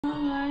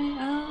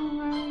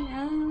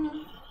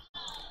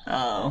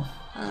Oh.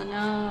 Oh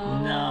no.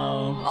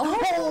 No.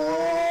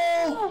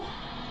 Oh!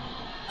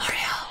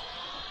 Mario!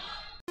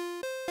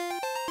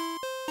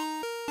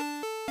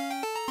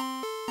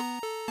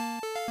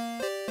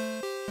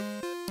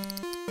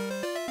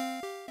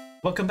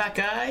 Welcome back,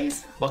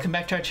 guys! Welcome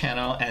back to our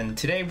channel, and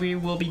today we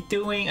will be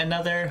doing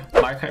another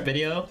Mario Kart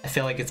video. I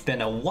feel like it's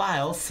been a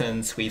while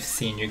since we've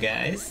seen you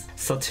guys.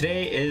 So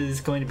today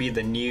is going to be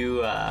the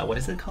new, what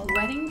is it called?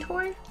 Wedding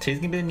tour? Today's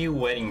gonna be the new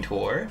wedding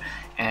tour,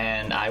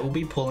 and I will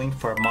be pulling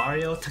for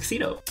Mario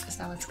Tuxedo. Is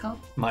that what it's called?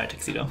 Mario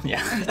Tuxedo,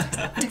 yeah.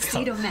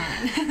 Tuxedo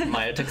Man.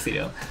 Mario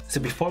Tuxedo.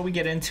 So before we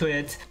get into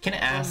it, can I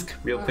ask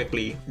real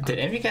quickly, did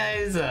any of you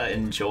guys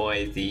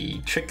enjoy the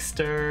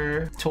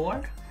Trickster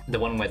tour? The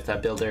one with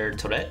Builder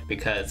Tourette,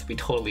 because we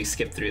totally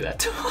skipped through that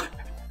tour.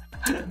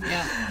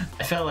 Yeah.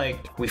 I felt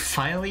like we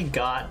finally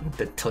got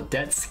the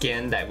Toadette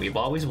skin that we've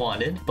always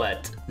wanted,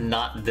 but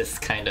not this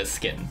kind of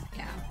skin.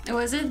 Yeah. It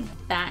wasn't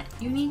that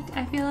unique,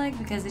 I feel like,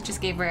 because it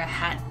just gave her a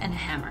hat and a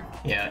hammer.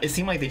 Yeah, it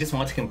seemed like they just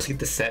wanted to complete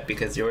the set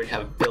because you already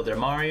have Builder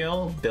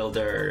Mario,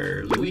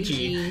 Builder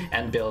Luigi,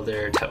 and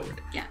Builder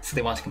Toad. Yeah. So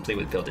they want to complete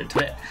with Builder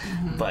Toadette.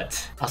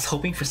 But I was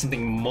hoping for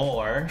something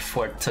more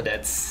for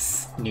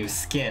Toadette's new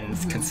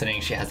skins, considering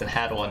she hasn't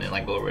had one in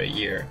like over a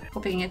year.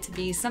 Hoping it to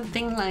be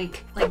something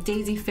like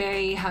Daisy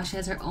Fairy, how she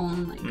has her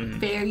own like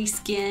fairy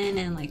skin,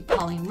 and like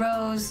Pauline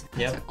Rose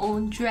has her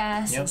own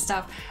dress and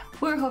stuff.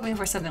 We were hoping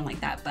for something like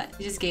that, but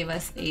it just gave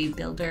us a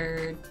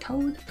Builder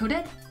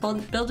Toadette?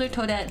 Builder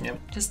Toadette,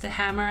 just a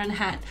hammer and a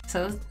hat.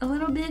 So it was a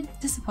little bit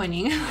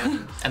disappointing.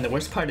 And the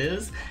worst part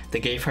is, they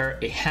gave her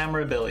a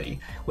hammer ability,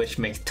 which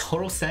makes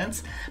total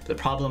sense. But the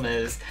problem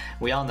is,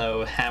 we all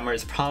know hammer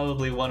is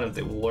probably one of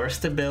the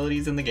worst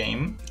abilities in the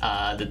game.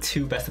 The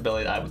two best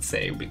abilities I would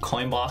say would be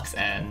Coin Box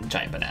and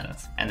Giant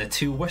Bananas. And the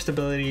two worst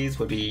abilities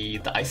would be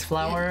the Ice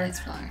Flower,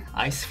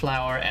 Ice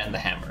Flower, and the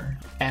hammer.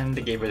 And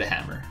they gave her the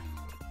hammer.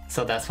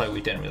 So that's why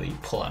we didn't really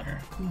pull on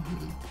her.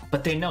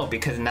 But they know,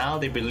 because now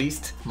they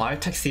released Mario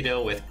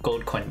Tuxedo with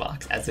Gold Coin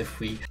Box, as if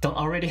we don't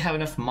already have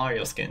enough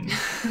Mario skins.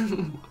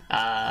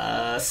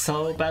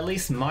 But at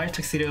least Mario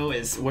Tuxedo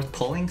is worth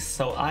pulling,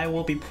 so I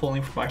will be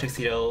pulling for Mario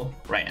Tuxedo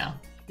right now.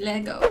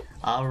 Let go.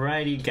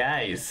 Alrighty,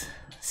 guys.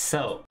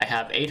 So I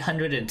have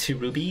 802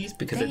 rubies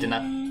because I did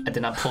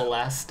not pull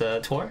last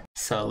tour.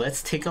 So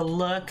let's take a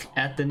look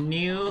at the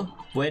new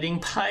wedding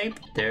pipe.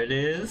 There it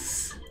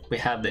is. We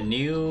have the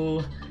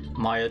new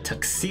Mario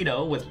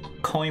Tuxedo with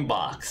Coin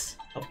Box.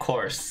 Of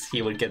course,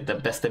 he would get the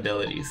best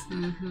abilities.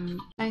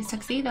 Nice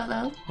tuxedo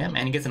though. Yeah,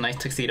 and he gets a nice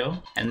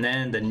tuxedo. And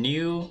then the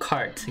new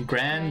cart,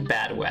 Grand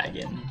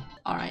Badwagon.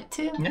 Alright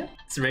too. Yeah,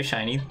 it's very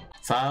shiny.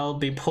 So I'll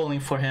be pulling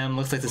for him.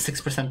 Looks like the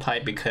 6%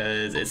 pipe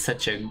because it's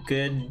such a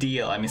good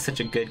deal. I mean, such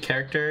a good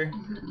character.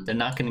 They're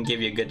not going to give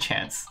you a good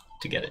chance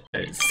to get it.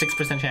 There's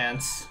 6%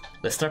 chance.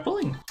 Let's start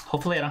pulling.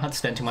 Hopefully I don't have to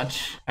spend too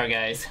much. Alright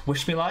guys,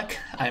 wish me luck.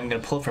 I'm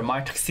gonna pull for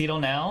Mario Tuxedo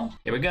now.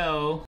 Here we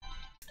go.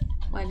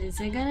 What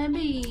is it gonna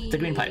be? The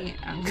green pipe.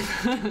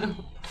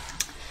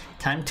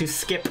 Time to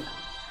skip.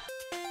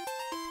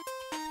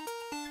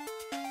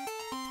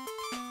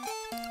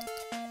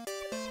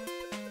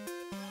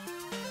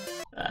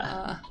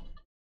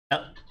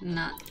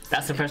 Not.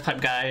 That's the first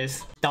pipe,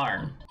 guys.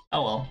 Darn.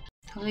 Oh well.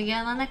 Hopefully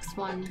get on the next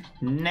one.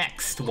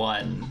 Next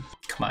one.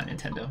 Come on,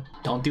 Nintendo.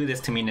 Don't do this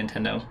to me,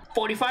 Nintendo.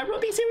 45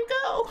 rupees, here we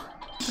go!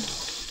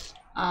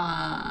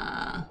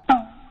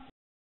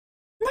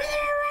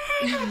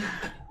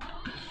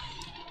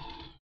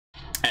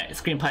 Alright,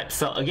 screen pipe.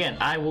 So again,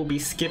 I will be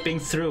skipping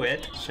through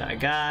it. Shy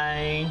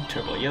Guy,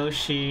 Turbo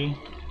Yoshi.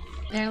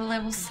 They're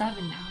level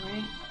 7 now,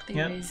 right? They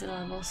raised the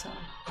level, so...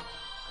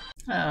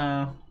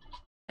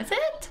 That's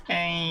it?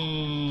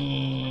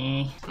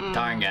 Hey.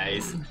 Darn,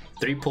 guys.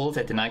 3 pulls,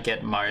 I did not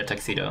get Mario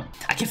Tuxedo.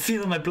 I can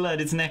feel it in my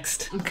blood, it's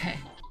next. Okay,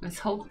 let's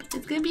hope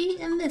it's gonna be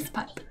in this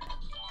pipe.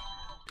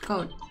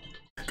 Gold.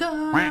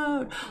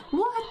 Gold!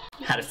 What?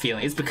 Had a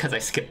feeling. It's because I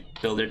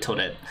skipped Builder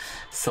Toadette,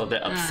 so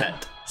they're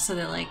upset. So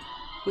they're like,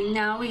 we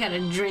gotta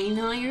drain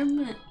all your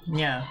money.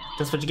 Yeah,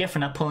 that's what you get for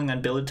not pulling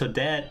on Builder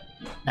Toadette.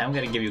 Now I'm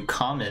gonna give you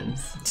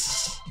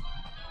commons.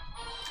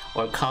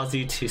 Or cause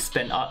you to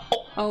spend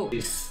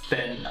you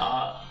spend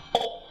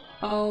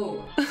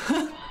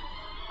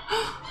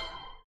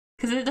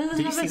because it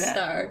doesn't have a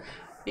star.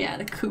 Yeah,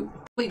 the coupe.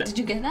 Wait, did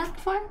you get that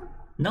before?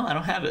 No, I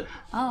don't have it.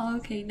 Oh,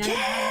 okay. Now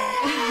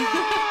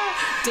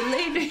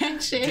delayed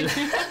reaction.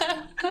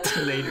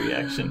 Delayed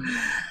reaction.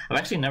 I've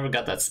actually never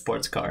got that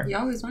sports car. You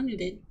always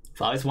wanted it.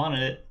 I've always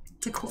wanted it.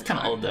 It's a cool It's kind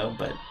of old though,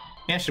 but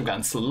maybe I should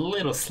have gotten a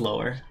little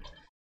slower.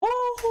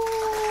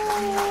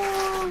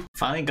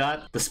 Finally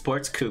got the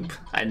sports coupe.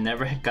 I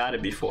never got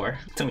it before.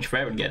 It took me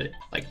forever to get it,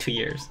 like 2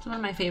 years. It's one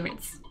of my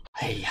favorites.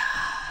 Hey,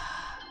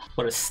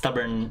 what a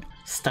stubborn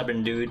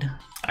dude.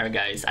 Alright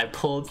guys, I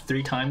pulled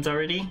 3 times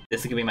already.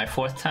 This is gonna be my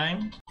 4th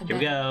time. Here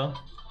we go.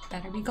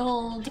 Better be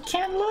gold. I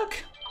can't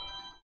look.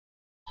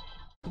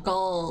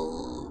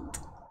 Gold.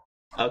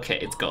 Okay,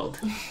 it's gold.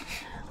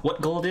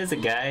 What gold is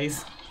it,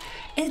 guys?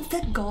 It's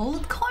the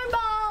gold coin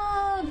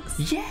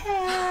box!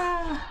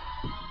 Yeah!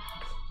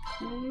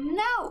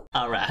 No!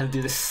 Alright, I have to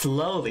do this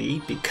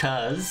slowly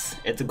because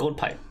it's a gold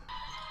pipe.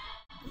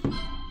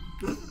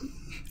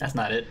 That's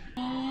not it.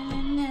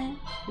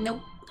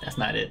 Nope. That's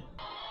not it.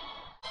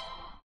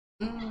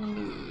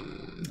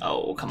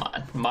 Oh, come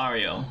on.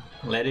 Mario.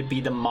 Let it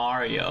be the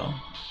Mario.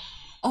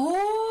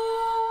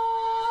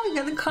 Oh, you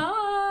got the car.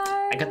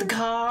 I got the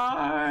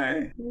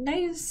car.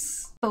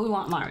 Nice. But we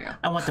want Mario.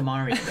 I want the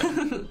Mario.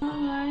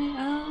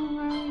 Mario.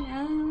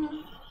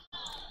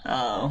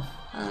 Oh.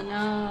 Oh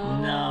no.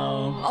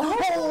 No. Oh!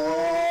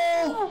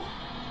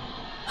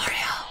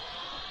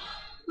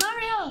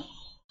 Mario!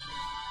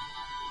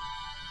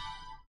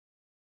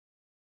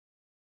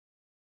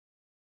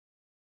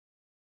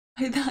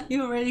 I thought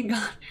you already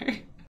got her.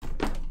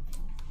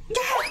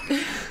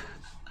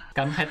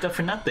 Got him hyped up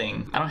for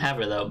nothing. I don't have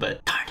her though,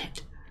 but darn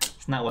it.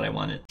 It's not what I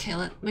wanted.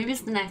 Okay, maybe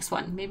it's the next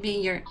one. Maybe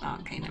you're... Oh,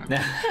 okay, never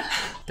mind.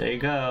 There you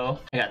go.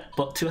 I got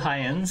both 2 high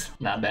ends.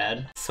 Not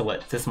bad. So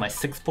what? This is my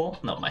 6th pull?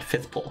 No, my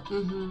 5th pull.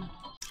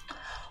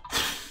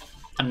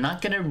 I'm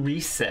not gonna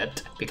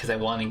reset because I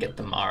want to get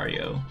the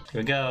Mario.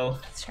 Here we go.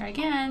 Let's try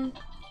again.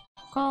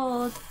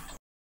 Gold.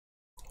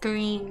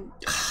 Green.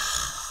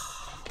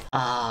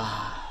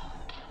 Ah.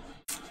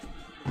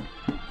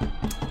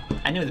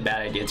 I knew it was a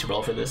bad idea to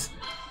roll for this.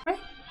 Right.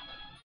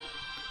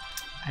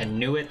 I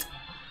knew it.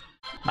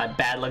 My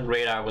bad luck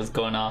radar was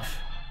going off.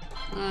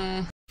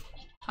 No!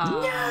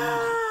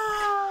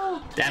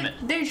 Damn it.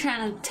 They're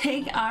trying to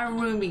take our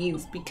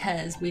rubies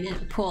because we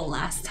didn't pull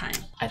last time.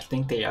 I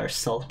think they are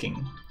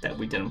sulking that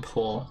we didn't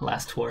pull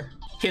last tour.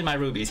 Here's my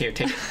rubies. Here,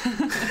 take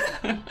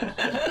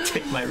it.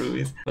 Take my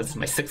rubies. What's this,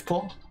 my 6th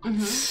pull? My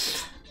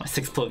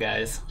 6th pull,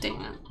 guys.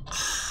 Dang it.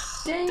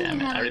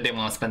 Damn it. I really didn't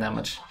want to spend that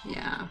much.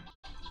 Yeah.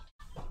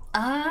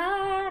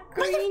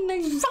 Green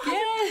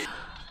again.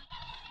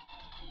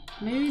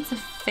 Maybe it's a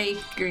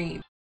fake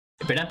green.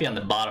 It better not be on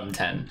the bottom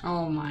 10.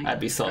 Oh my I'd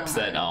be so God.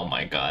 upset. Oh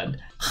my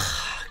god.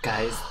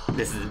 Guys,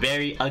 this is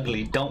very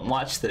ugly. Don't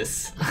watch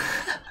this.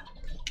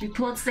 We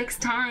pulled 6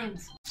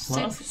 times.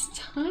 Well, 6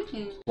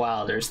 times.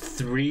 Wow, there's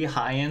 3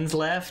 high ends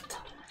left.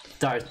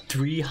 There are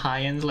 3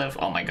 high ends left.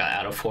 Oh my god,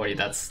 out of 40,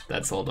 that's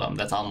so dumb.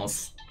 That's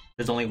almost...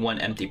 There's only 1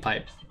 empty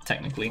pipe,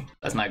 technically.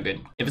 That's not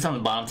good. If it's on the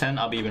bottom 10,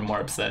 I'll be even more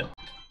upset.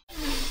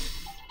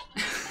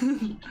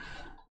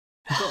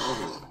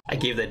 I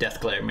gave the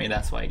death glare to me,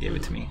 that's why I gave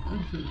it to me.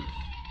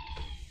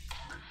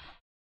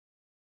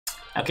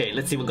 Okay,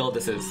 let's see what gold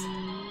this is.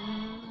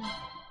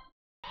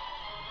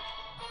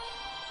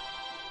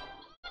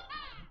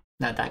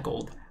 Not that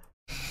gold.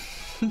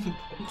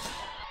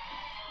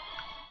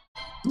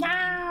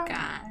 No!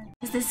 God.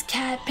 Is this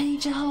cat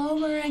page all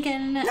over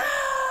again? No!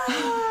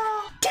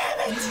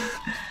 Damn it!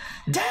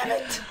 Damn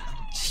it!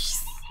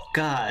 Jeez.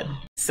 God,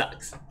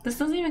 sucks. This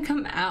doesn't even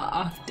come out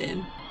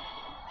often.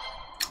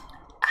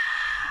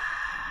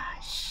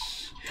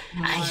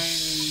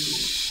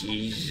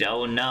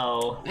 Oh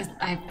no.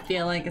 I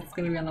feel like it's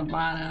gonna be on the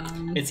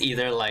bottom. It's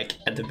either like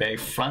at the very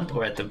front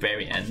or at the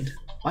very end.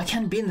 Why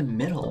can't it be in the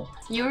middle?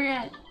 You were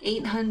at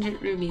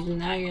 800 rubies and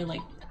now you're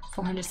like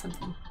 400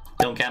 something.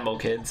 Don't gamble,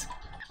 kids.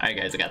 Alright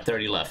guys, I got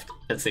 30 left.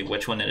 Let's see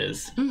which one it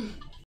is. Think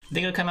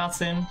it'll come out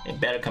soon? It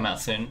better come out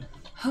soon.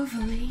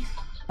 Hopefully.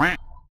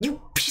 You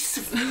piece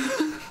of...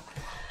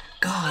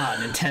 God,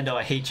 Nintendo,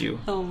 I hate you.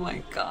 Oh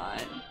my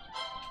god.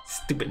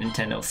 Stupid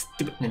Nintendo,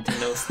 stupid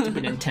Nintendo,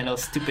 stupid Nintendo,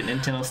 stupid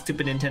Nintendo,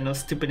 stupid Nintendo,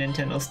 stupid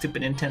Nintendo,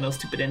 stupid Nintendo,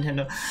 stupid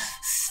Nintendo,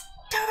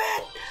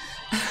 stupid!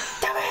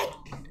 Stupid!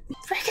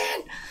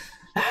 Freaking!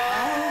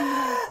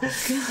 Ah!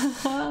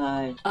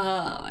 God.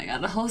 Oh my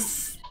god, the whole...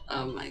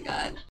 Oh my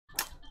god.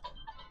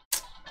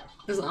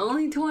 There's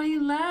only 20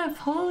 left.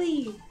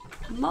 Holy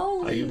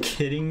moly. Are you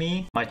kidding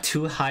me? My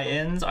 2 high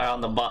ends are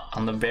on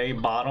the very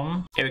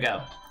bottom. Here we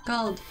go.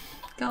 Gold.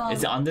 Gold.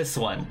 Is it on this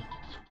one?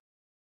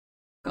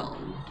 Gold.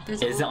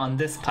 Is it on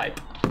this pipe?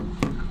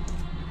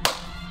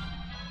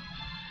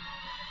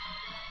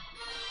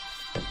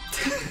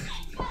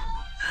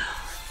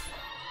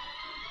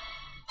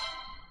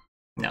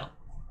 No.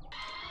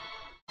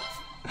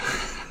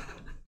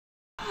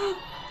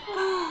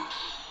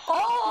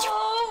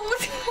 Oh!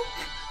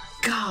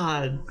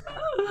 God.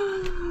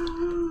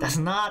 That's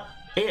not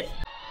it.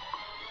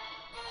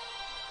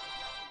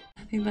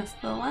 I think that's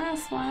the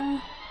last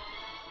one.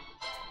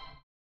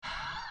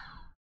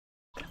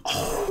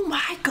 Oh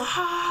my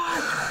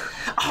god!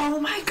 Oh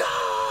my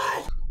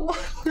god! What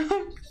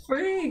the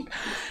freak?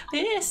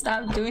 They need to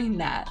stop doing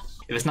that.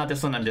 If it's not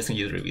this one, I'm just gonna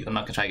use rubies. I'm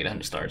not gonna try to get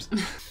 100 stars.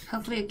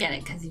 Hopefully you get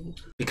it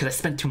Because I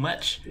spent too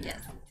much.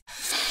 Yes.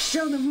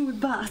 Show them who's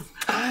boss.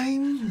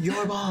 I'm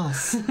your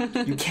boss.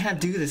 You can't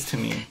do this to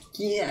me.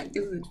 Yeah,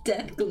 do the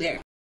death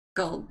glare.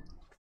 Gold.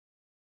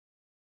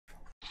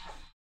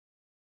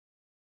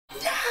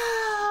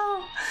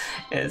 No!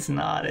 It's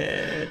not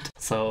it.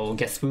 So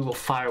guess we will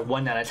fire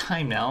one at a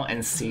time now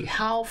and see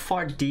how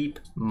far deep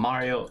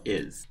Mario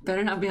is.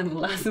 Better not be on the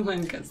last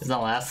one because... It's not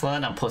the last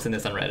one. I'm posting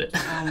this on Reddit.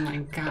 Oh my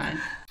god.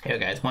 Here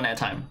guys, one at a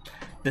time.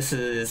 This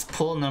is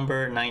pull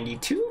number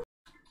 92.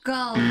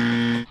 Gold.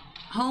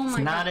 Oh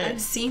my god, it. I've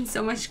seen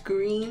so much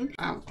green.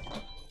 Oh.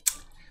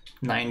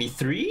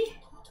 93.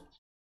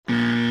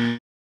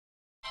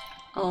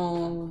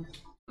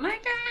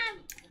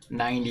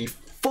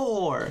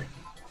 94.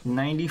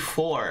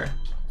 94.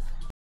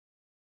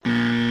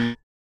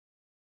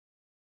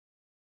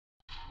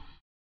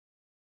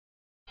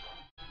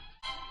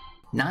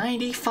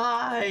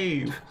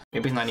 95.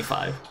 Maybe it's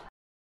 95.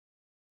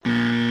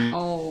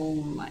 Oh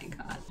my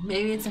god.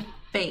 Maybe it's a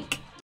fake.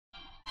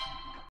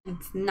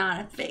 It's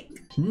not a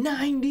fake.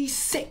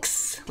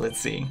 96. Let's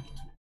see.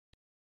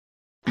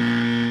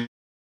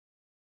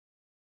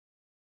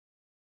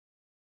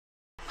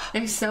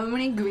 There's so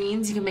many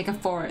greens you can make a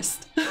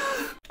forest.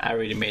 I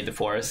already made the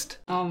forest.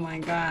 Oh my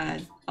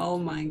god. Oh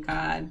my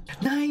god.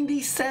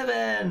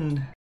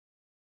 97.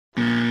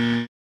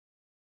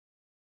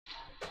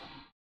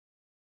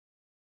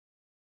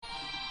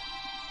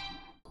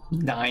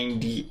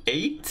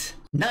 98.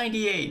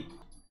 98.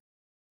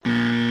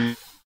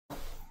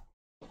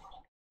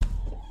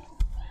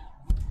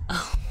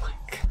 Oh my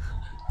god.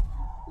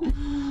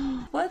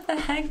 What the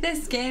heck?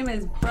 This game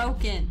is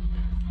broken.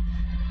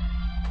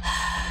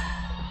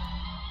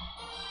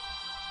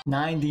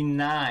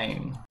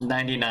 99.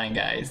 99,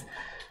 guys.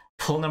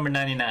 Pull number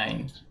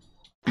 99.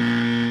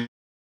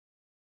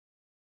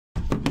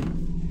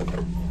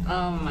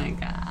 Oh my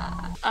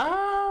god.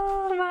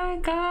 Oh my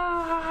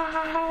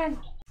god.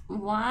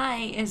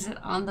 Why is it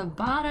on the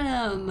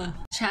bottom?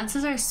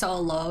 Chances are so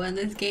low in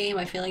this game.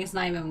 I feel like it's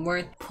not even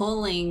worth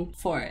pulling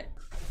for it.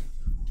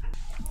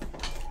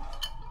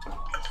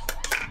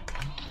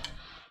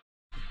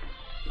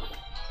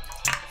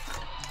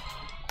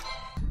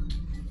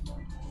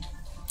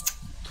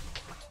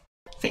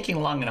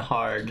 Thinking long and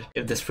hard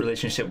if this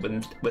relationship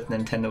with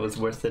Nintendo was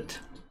worth it.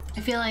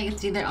 I feel like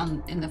it's either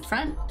in the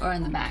front or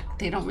in the back.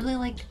 They don't really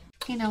like,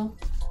 you know,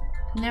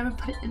 never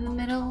put it in the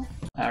middle.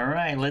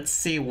 Alright, let's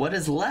see what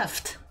is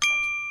left.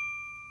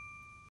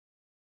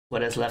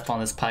 What is left on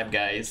this pipe,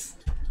 guys?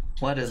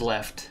 What is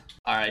left?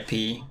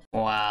 RIP.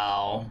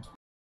 Wow.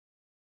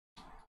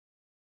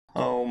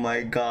 Oh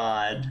my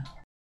god.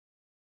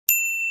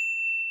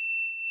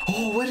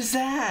 Oh, what is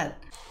that?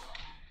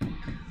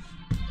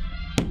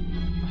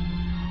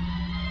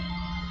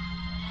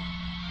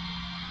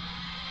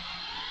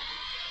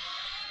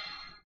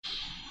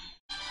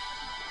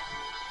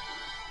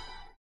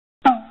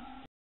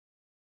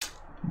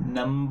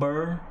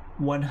 Number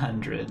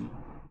 100.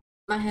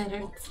 My head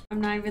hurts.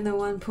 I'm not even the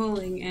one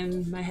pulling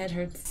and my head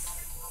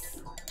hurts.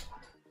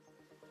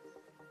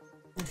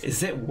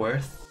 Is it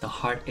worth the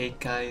heartache,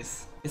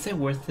 guys? Is it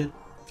worth it?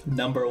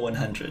 Number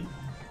 100.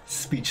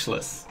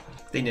 Speechless.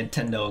 The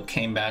Nintendo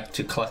came back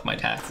to collect my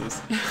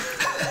taxes.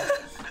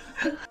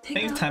 I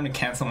think it's time to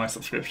cancel my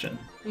subscription.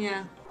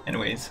 Yeah.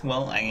 Anyways,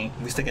 well,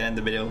 we still can end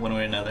the video one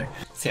way or another.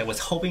 See, I was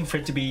hoping for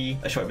it to be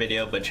a short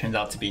video, but it turns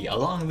out to be a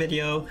long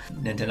video.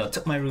 Nintendo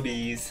took my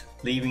rubies,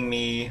 leaving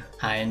me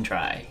high and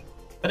dry.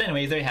 But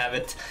anyways, there you have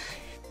it.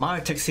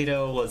 Mario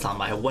Tuxedo was on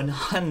my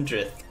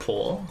 100th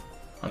pull,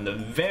 on the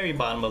very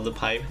bottom of the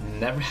pipe.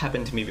 Never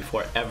happened to me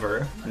before,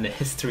 ever, in the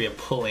history of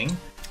pulling.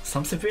 So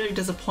I'm severely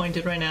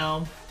disappointed right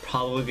now.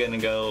 Probably gonna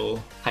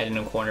go hide in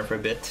a corner for a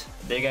bit.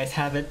 There you guys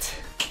have it.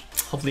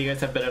 Hopefully you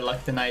guys have better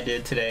luck than I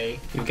did today.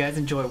 If you guys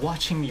enjoy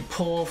watching me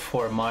pull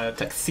for Mario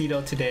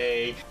Tuxedo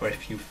today, or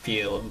if you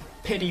feel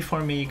pity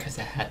for me because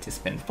I had to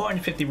spend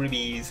 450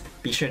 rubies,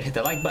 be sure to hit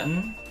the like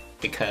button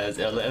because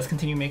it'll let us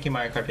continue making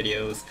Mario Kart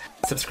videos.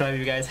 Subscribe if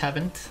you guys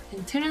haven't.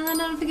 And turn on the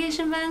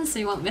notification bell so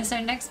you won't miss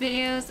our next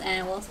videos,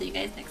 and we'll see you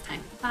guys next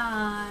time.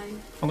 Bye.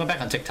 I'm going back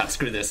on TikTok,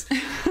 screw this.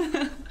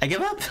 I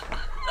give up.